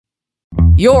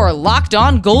Your Locked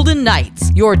On Golden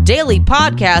Knights, your daily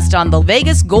podcast on the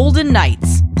Vegas Golden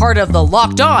Knights, part of the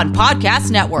Locked On Podcast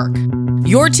Network.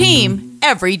 Your team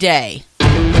every day.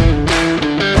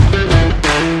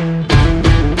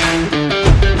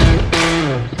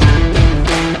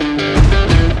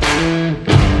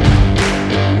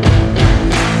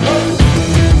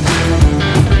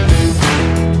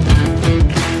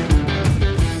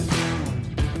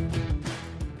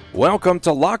 Welcome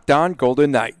to Locked On Golden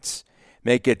Knights.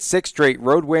 Make it 6 straight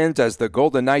road wins as the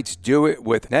Golden Knights do it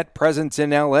with net presence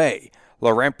in L.A.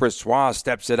 Laurent Brossoit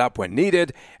steps it up when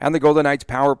needed, and the Golden Knights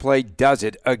power play does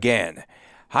it again.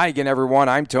 Hi again, everyone.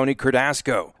 I'm Tony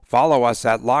Cardasco. Follow us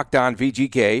at Locked On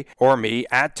VGK or me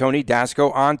at Tony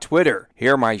Dasco on Twitter.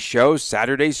 Hear my show,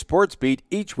 Saturday Sports Beat,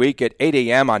 each week at 8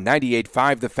 a.m. on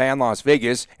 98.5 The Fan Las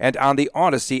Vegas and on the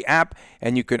Odyssey app.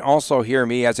 And you can also hear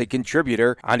me as a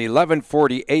contributor on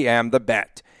 11:40 a.m. The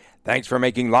Bet. Thanks for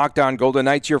making Locked On Golden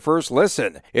Knights your first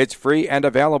listen. It's free and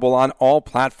available on all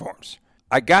platforms.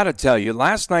 I gotta tell you,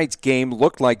 last night's game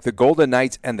looked like the Golden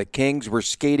Knights and the Kings were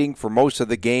skating for most of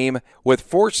the game with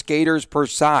 4 skaters per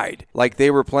side, like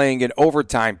they were playing an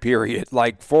overtime period,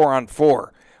 like 4-on-4,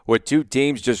 with 2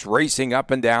 teams just racing up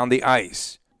and down the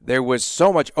ice. There was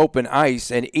so much open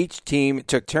ice, and each team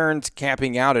took turns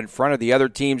camping out in front of the other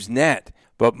team's net.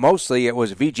 But mostly it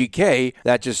was VGK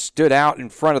that just stood out in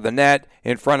front of the net,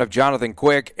 in front of Jonathan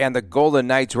Quick, and the Golden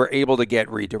Knights were able to get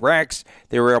redirects.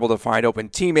 They were able to find open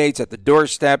teammates at the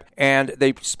doorstep, and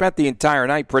they spent the entire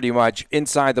night pretty much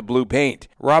inside the blue paint.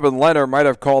 Robin Lehner might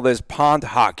have called this pond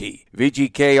hockey.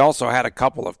 VGK also had a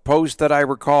couple of posts that I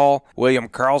recall. William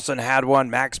Karlsson had one.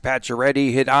 Max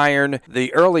Pacioretty hit iron.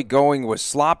 The early going was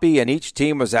sloppy, and each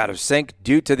team was out of sync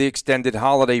due to the extended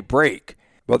holiday break.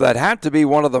 Well, that had to be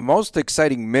one of the most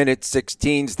exciting minute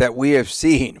 16s that we have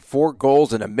seen. 4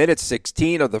 goals in a minute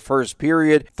 16 of the first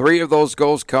period, 3 of those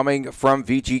goals coming from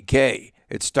VGK.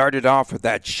 It started off with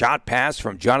that shot pass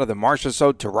from Jonathan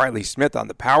Marchessault to Riley Smith on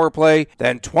the power play.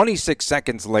 Then 26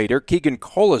 seconds later, Keegan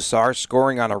Kolesar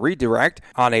scoring on a redirect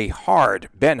on a hard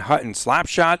Ben Hutton slap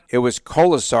shot. It was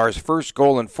Kolesar's first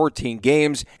goal in 14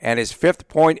 games and his 5th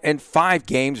point in 5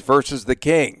 games versus the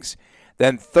Kings.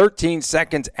 Then 13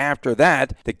 seconds after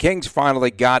that, the Kings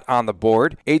finally got on the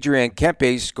board. Adrian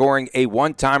Kempe scoring a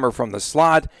one-timer from the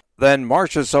slot. Then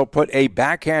Marchessault put a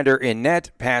backhander in net,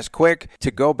 past Quick,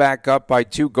 to go back up by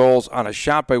 2 goals on a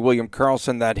shot by William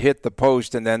Karlsson that hit the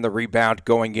post, and then the rebound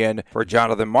going in for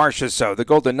Jonathan Marchessault. The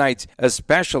Golden Knights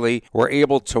especially were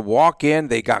able to walk in.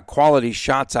 They got quality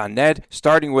shots on net,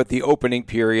 starting with the opening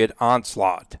period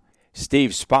onslaught. Steve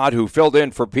Spott, who filled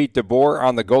in for Pete DeBoer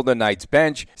on the Golden Knights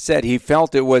bench, said he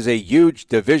felt it was a huge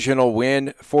divisional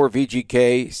win for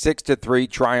VGK,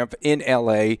 6-3 triumph in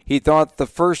LA. He thought the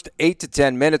first 8 to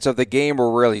 10 minutes of the game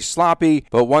were really sloppy,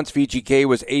 but once VGK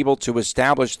was able to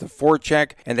establish the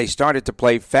forecheck and they started to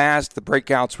play fast, the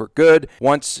breakouts were good.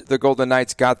 Once the Golden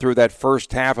Knights got through that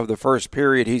first half of the first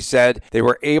period, he said they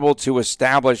were able to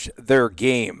establish their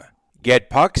game.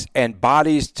 Get pucks and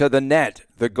bodies to the net.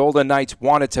 The Golden Knights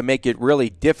wanted to make it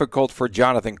really difficult for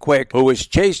Jonathan Quick, who was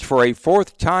chased for a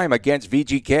 4th time against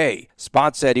VGK.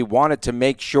 Spott said he wanted to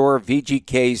make sure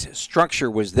VGK's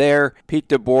structure was there. Pete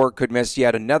DeBoer could miss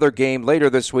yet another game later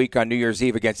this week on New Year's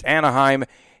Eve against Anaheim.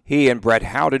 He and Brett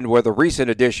Howden were the recent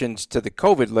additions to the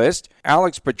COVID list.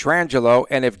 Alex Pietrangelo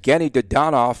and Evgeny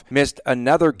Dodonov missed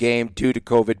another game due to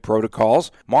COVID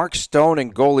protocols. Mark Stone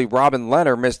and goalie Robin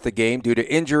Lehner missed the game due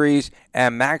to injuries,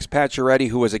 and Max Pacioretty,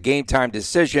 who was a game-time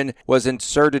decision, was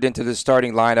inserted into the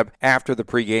starting lineup after the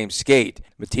pregame skate.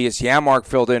 Matthias Janmark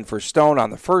filled in for Stone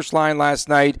on the first line last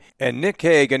night, and Nick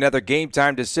Hague, another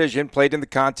game-time decision, played in the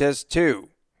contest too.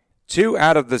 2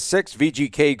 out of the 6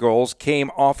 VGK goals came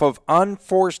off of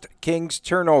unforced Kings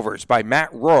turnovers by Matt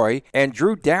Roy and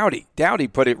Drew Doughty. Doughty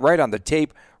put it right on the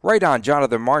tape, right on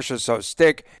Jonathan Marchessault's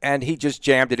stick, and he just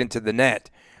jammed it into the net.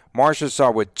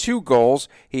 Marchessault with 2 goals.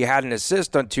 He had an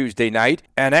assist on Tuesday night.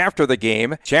 And after the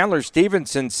game, Chandler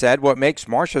Stevenson said what makes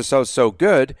Marchessault so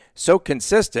good, so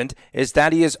consistent, is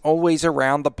that he is always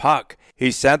around the puck.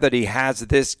 He said that he has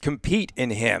this compete in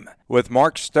him. With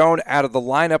Mark Stone out of the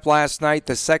lineup last night,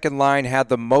 the second line had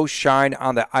the most shine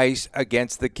on the ice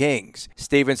against the Kings.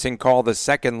 Stevenson called the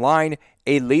second line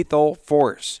a lethal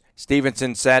force.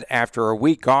 Stevenson said after a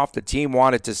week off, the team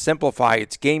wanted to simplify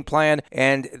its game plan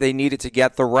and they needed to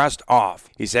get the rust off.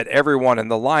 He said everyone in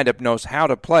the lineup knows how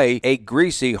to play a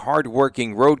greasy,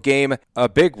 hard-working road game, a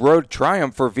big road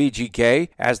triumph for VGK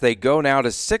as they go now to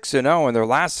 6-0 in their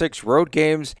last 6 road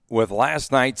games with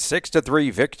last night's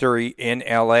 6-3 victory in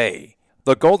LA.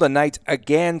 The Golden Knights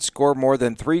again scored more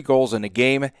than 3 goals in a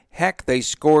game. Heck, they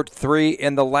scored 3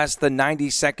 in the less than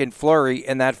 90-second flurry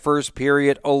in that first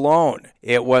period alone.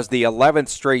 It was the 11th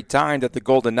straight time that the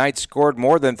Golden Knights scored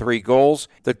more than 3 goals.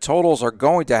 The totals are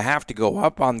going to have to go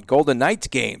up on Golden Knights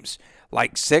games,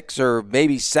 like 6 or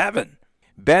maybe 7.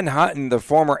 Ben Hutton, the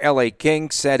former LA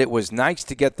King, said it was nice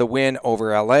to get the win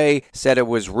over LA, said it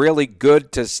was really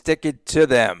good to stick it to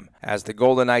them, as the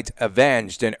Golden Knights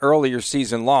avenged an earlier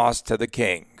season loss to the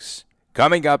Kings.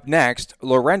 Coming up next,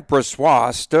 Laurent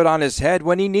Brossoit stood on his head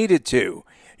when he needed to.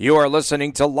 You are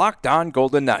listening to Locked On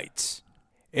Golden Knights.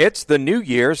 It's the new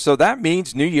year, so that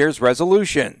means New Year's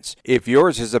resolutions. If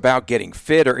yours is about getting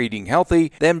fit or eating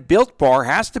healthy, then Built Bar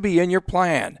has to be in your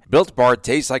plan. Built Bar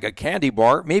tastes like a candy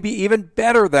bar, maybe even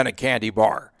better than a candy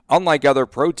bar. Unlike other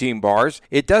protein bars,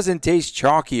 it doesn't taste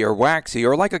chalky or waxy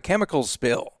or like a chemical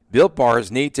spill. Built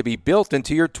Bars need to be built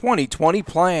into your 2020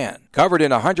 plan. Covered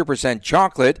in 100%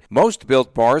 chocolate, most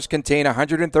Built Bars contain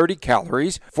 130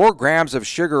 calories, 4 grams of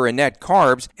sugar and net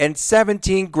carbs, and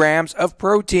 17 grams of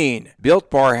protein. Built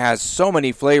Bar has so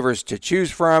many flavors to choose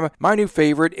from. My new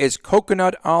favorite is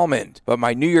coconut almond, but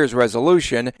my New Year's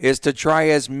resolution is to try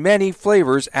as many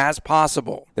flavors as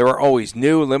possible. There are always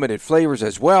new limited flavors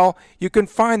as well. You can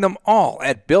find them all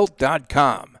at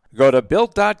Built.com. Go to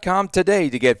Built.com today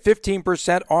to get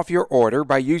 15% off your order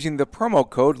by using the promo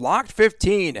code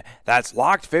LOCKED15. That's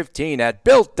LOCKED15 at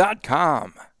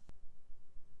Built.com.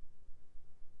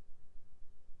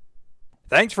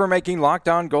 Thanks for making Locked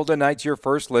On Golden Knights your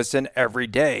first listen every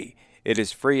day. It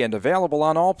is free and available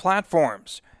on all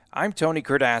platforms. I'm Tony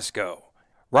Cardasco.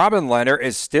 Robin Lehner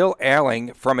is still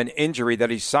ailing from an injury that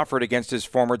he suffered against his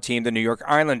former team, the New York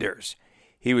Islanders.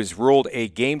 He was ruled a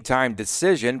game-time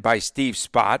decision by Steve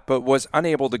Spott, but was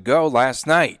unable to go last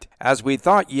night. As we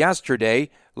thought yesterday,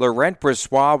 Laurent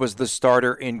Brossoit was the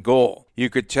starter in goal.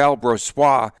 You could tell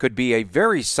Brossoit could be a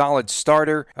very solid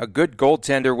starter, a good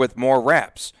goaltender with more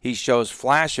reps. He shows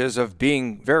flashes of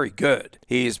being very good.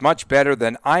 He is much better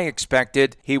than I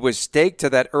expected. He was staked to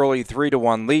that early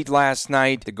 3-1 lead last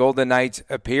night. The Golden Knights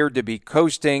appeared to be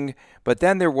coasting, but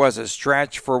then there was a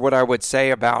stretch for what I would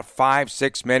say about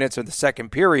 5-6 minutes of the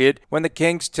second period when the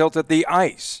Kings tilted the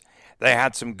ice. They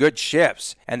had some good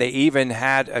shifts, and they even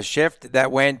had a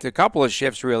couple of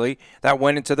shifts that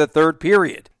went into the third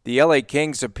period. The LA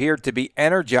Kings appeared to be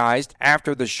energized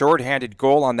after the shorthanded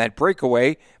goal on that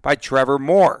breakaway by Trevor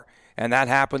Moore, and that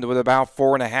happened with about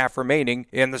 4.5 remaining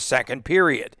in the second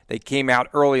period. They came out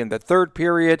early in the third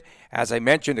period. As I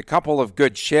mentioned, a couple of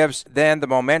good shifts. Then the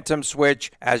momentum switch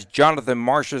as Jonathan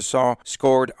Marchessault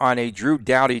scored on a Drew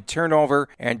Doughty turnover.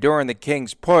 And during the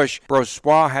Kings' push,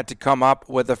 Brossoit had to come up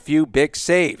with a few big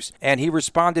saves, and he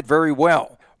responded very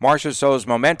well. Marchessault's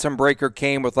momentum breaker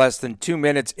came with less than 2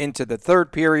 minutes into the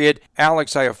third period.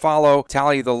 Alex Iafallo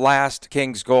tallied the last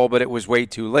Kings goal, but it was way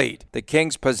too late. The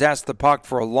Kings possessed the puck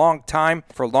for a long time,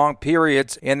 for long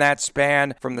periods in that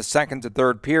span from the second to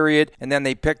third period, and then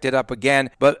they picked it up again.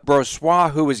 But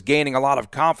Brossoit, who was gaining a lot of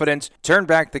confidence, turned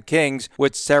back the Kings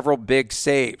with several big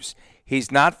saves. He's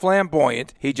not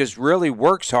flamboyant, he just really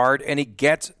works hard and he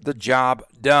gets the job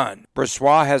done.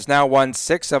 Brossoit has now won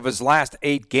 6 of his last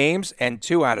 8 games and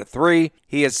 2 out of 3.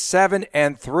 He is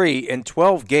 7-3 in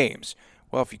 12 games.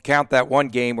 Well, if you count that one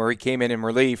game where he came in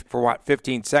relief for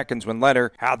 15 seconds when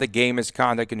Lehner had the game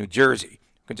misconduct in New Jersey.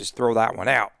 You can just throw that one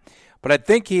out. But I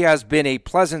think he has been a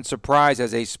pleasant surprise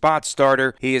as a spot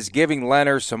starter. He is giving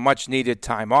Lehner some much-needed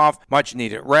time off,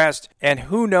 much-needed rest, and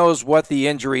who knows what the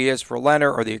injury is for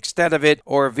Lehner or the extent of it,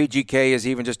 or if VGK is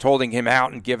even just holding him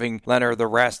out and giving Lehner the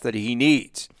rest that he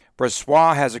needs.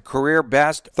 Brossoit has a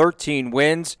career-best 13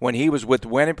 wins when he was with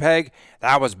Winnipeg.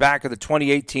 That was back in the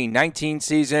 2018-19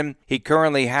 season. He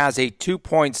currently has a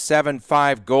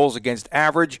 2.75 goals against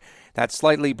average. That's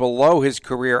slightly below his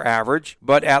career average,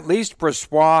 but at least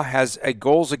Brossoit has a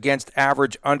goals against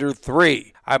average under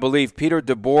 3. I believe Peter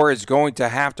DeBoer is going to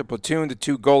have to platoon the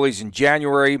 2 goalies in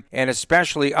January, and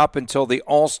especially up until the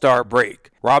All-Star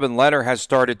break. Robin Lehner has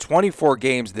started 24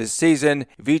 games this season.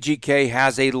 VGK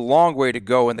has a long way to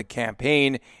go in the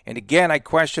campaign, and again, I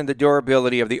question the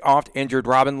durability of the oft-injured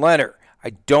Robin Lehner.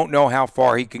 I don't know how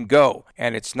far he can go,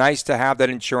 and it's nice to have that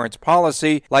insurance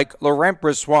policy like Laurent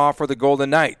Brossoit for the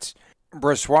Golden Knights.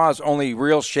 Brossoit's only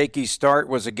real shaky start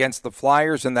was against the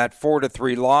Flyers in that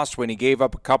 4-3 loss when he gave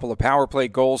up a couple of power play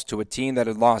goals to a team that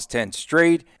had lost 10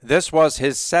 straight. This was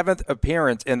his 7th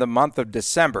appearance in the month of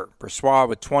December. Brossoit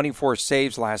with 24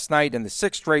 saves last night in the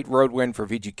 6th straight road win for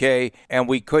VGK, and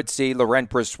we could see Laurent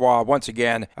Brossoit once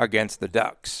again against the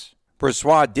Ducks.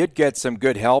 Brossoit did get some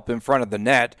good help in front of the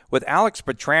net. With Alex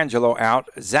Pietrangelo out,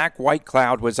 Zach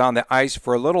Whitecloud was on the ice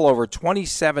for a little over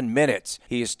 27 minutes.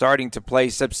 He is starting to play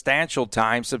substantial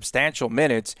time, substantial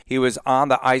minutes. He was on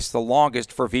the ice the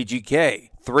longest for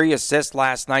VGK. 3 assists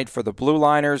last night for the Blue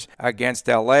Liners against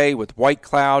LA with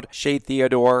Whitecloud, Shea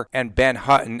Theodore, and Ben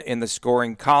Hutton in the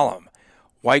scoring column.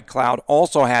 Whitecloud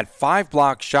also had 5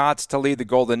 blocked shots to lead the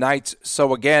Golden Knights,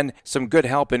 so again, some good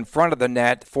help in front of the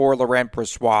net for Laurent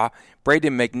Brossoit.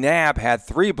 Braden McNabb had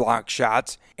 3 blocked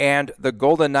shots, and the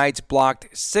Golden Knights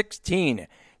blocked 16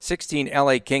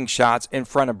 LA Kings shots in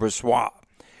front of Brossoit.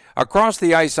 Across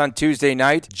the ice on Tuesday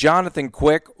night, Jonathan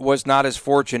Quick was not as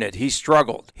fortunate. He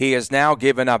struggled. He has now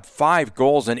given up 5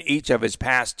 goals in each of his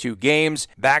past 2 games.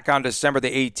 Back on December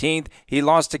the 18th, he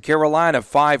lost to Carolina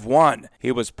 5-1.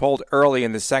 He was pulled early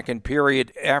in the second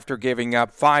period after giving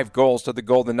up 5 goals to the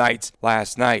Golden Knights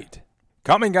last night.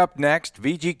 Coming up next,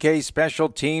 VGK Special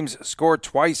Teams scored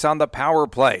twice on the power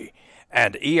play,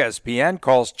 and ESPN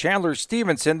calls Chandler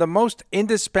Stevenson the most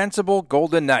indispensable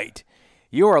Golden Knight.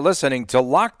 You are listening to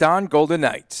Locked On Golden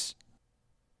Knights.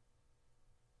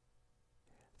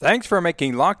 Thanks for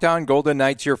making Locked On Golden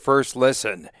Knights your first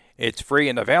listen. It's free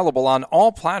and available on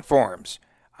all platforms.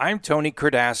 I'm Tony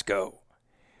Cardasco.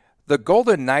 The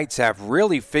Golden Knights have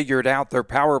really figured out their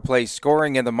power play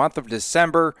scoring in the month of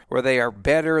December, where they are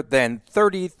better than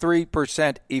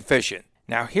 33% efficient.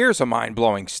 Now here's a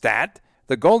mind-blowing stat.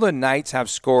 The Golden Knights have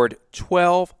scored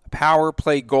 12 power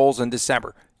play goals in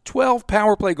December. 12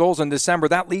 power play goals in December.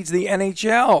 That leads the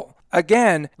NHL.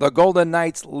 Again, the Golden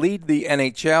Knights lead the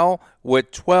NHL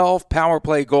with 12 power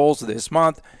play goals this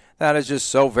month. That is just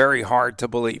so very hard to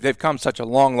believe. They've come such a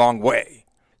long, long way.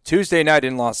 Tuesday night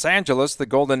in Los Angeles, the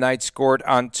Golden Knights scored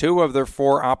on 2 of their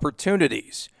 4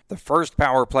 opportunities. The first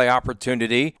power play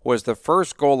opportunity was the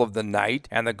first goal of the night,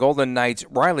 and the Golden Knights'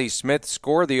 Riley Smith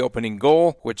scored the opening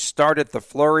goal, which started the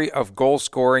flurry of goal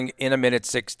scoring in a minute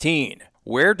 16.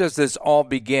 Where does this all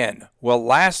begin? Well,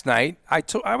 last night,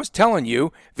 I was telling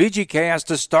you, VGK has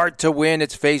to start to win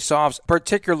its faceoffs,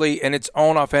 particularly in its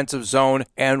own offensive zone,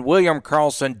 and William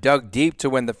Karlsson dug deep to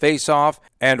win the faceoff,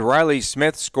 and Riley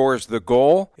Smith scores the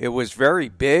goal. It was very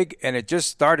big, and it just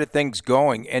started things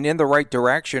going and in the right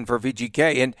direction for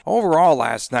VGK. And overall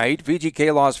last night,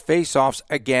 VGK lost faceoffs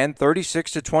again,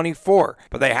 36-24,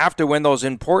 but they have to win those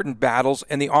important battles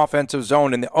in the offensive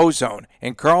zone, in the O zone.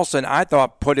 And Karlsson, I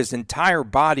thought, put his entire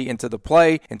body into the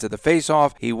play, into the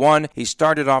faceoff. He won. He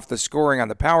started off the scoring on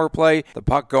the power play, the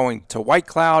puck going to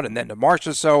Whitecloud and then to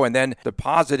Marchessault, and then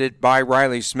deposited by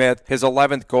Riley Smith, his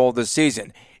 11th goal of the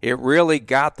season. It really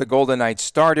got the Golden Knights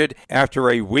started after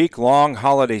a week-long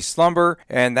holiday slumber,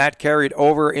 and that carried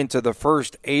over into the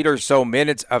first 8 or so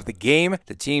minutes of the game.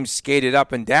 The team skated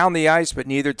up and down the ice, but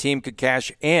neither team could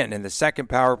cash in, and the second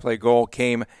power play goal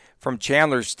came from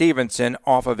Chandler Stevenson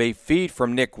off of a feed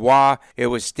from Nick Waugh. It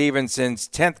was Stevenson's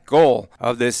 10th goal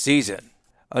of this season.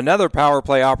 Another power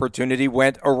play opportunity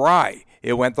went awry.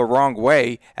 It went the wrong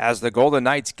way as the Golden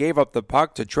Knights gave up the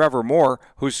puck to Trevor Moore,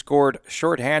 who scored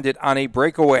shorthanded on a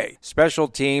breakaway. Special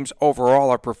teams overall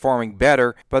are performing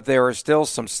better, but there are still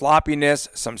some sloppiness,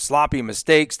 some sloppy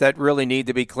mistakes that really need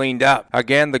to be cleaned up.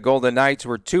 Again, the Golden Knights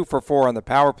were 2 for 4 on the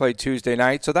power play Tuesday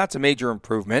night, so that's a major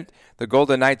improvement. The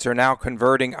Golden Knights are now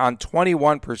converting on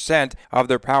 21% of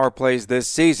their power plays this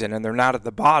season, and they're not at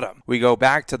the bottom. We go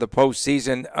back to the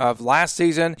postseason of last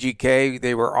season. GK,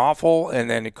 they were awful, and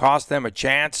then it cost them a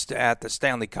chance at the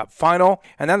Stanley Cup final.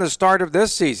 And then the start of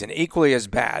this season, equally as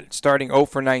bad, starting 0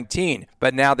 for 19.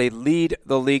 But now they lead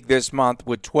the league this month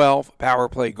with 12 power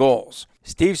play goals.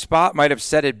 Steve Spott might have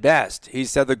said it best. He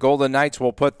said the Golden Knights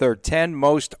will put their 10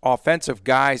 most offensive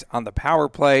guys on the power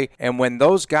play, and when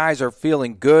those guys are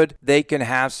feeling good, they can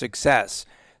have success.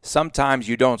 Sometimes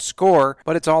you don't score,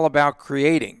 but it's all about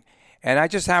creating. And I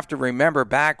just have to remember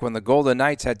back when the Golden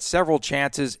Knights had several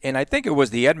chances, and I think it was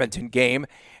the Edmonton game,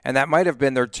 and that might have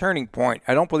been their turning point.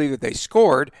 I don't believe that they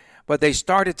scored, but they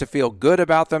started to feel good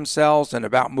about themselves and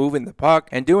about moving the puck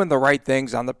and doing the right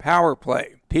things on the power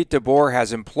play. Pete DeBoer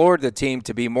has implored the team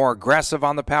to be more aggressive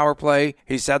on the power play.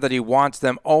 He said that he wants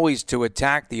them always to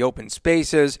attack the open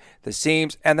spaces, the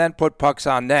seams, and then put pucks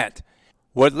on net.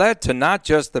 What led to not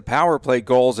just the power play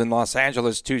goals in Los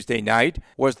Angeles Tuesday night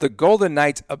was the Golden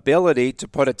Knights' ability to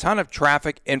put a ton of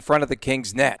traffic in front of the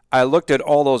Kings' net. I looked at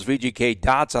all those VGK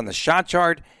dots on the shot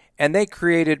chart, and they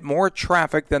created more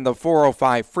traffic than the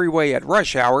 405 freeway at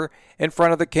rush hour in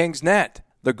front of the Kings' net.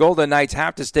 The Golden Knights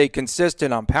have to stay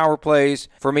consistent on power plays.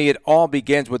 For me, it all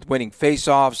begins with winning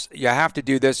faceoffs. You have to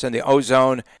do this in the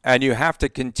O-zone, and you have to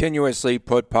continuously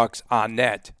put pucks on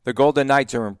net. The Golden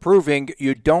Knights are improving.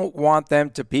 You don't want them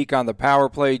to peak on the power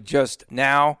play just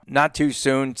now. Not too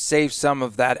soon. Save some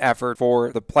of that effort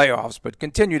for the playoffs, but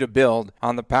continue to build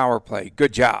on the power play.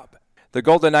 Good job. The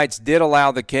Golden Knights did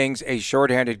allow the Kings a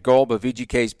shorthanded goal, but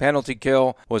VGK's penalty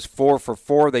kill was 4 for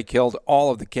 4. They killed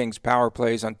all of the Kings' power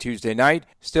plays on Tuesday night.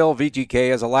 Still, VGK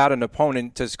has allowed an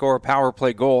opponent to score a power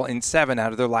play goal in 7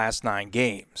 out of their last 9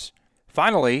 games.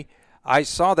 Finally, I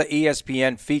saw the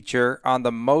ESPN feature on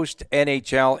the most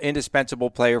NHL indispensable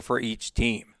player for each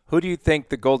team. Who do you think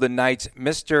the Golden Knights'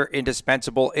 Mr.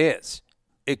 Indispensable is?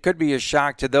 It could be a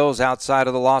shock to those outside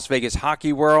of the Las Vegas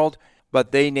hockey world,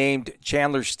 but they named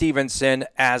Chandler Stevenson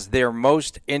as their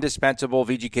most indispensable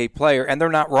VGK player, and they're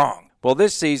not wrong. Well,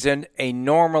 this season, a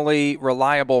normally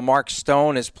reliable Mark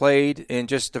Stone has played in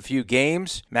just a few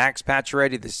games. Max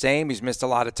Pacioretty the same. He's missed a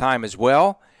lot of time as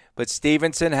well. But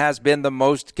Stevenson has been the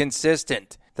most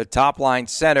consistent. The top-line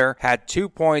center had 2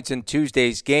 points in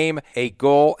Tuesday's game, a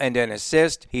goal and an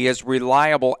assist. He is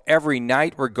reliable every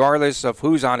night, regardless of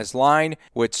who's on his line.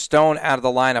 With Stone out of the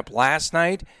lineup last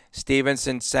night,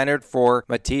 Stevenson centered for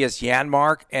Matthias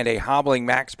Janmark and a hobbling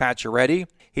Max Pacioretty.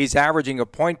 He's averaging a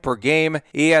point per game.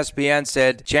 ESPN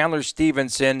said Chandler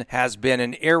Stevenson has been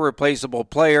an irreplaceable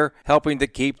player, helping to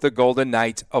keep the Golden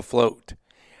Knights afloat.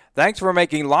 Thanks for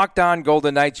making Locked On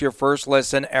Golden Knights your first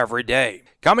listen every day.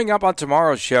 Coming up on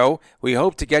tomorrow's show, we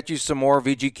hope to get you some more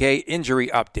VGK injury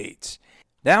updates.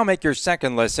 Now make your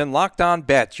second listen Locked On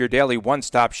Bets, your daily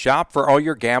one-stop shop for all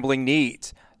your gambling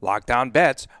needs. Locked On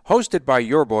Bets, hosted by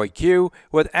your boy Q,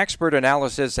 with expert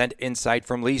analysis and insight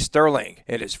from Lee Sterling.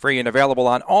 It is free and available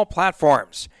on all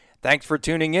platforms. Thanks for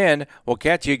tuning in. We'll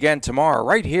catch you again tomorrow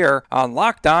right here on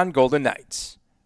Locked On Golden Knights.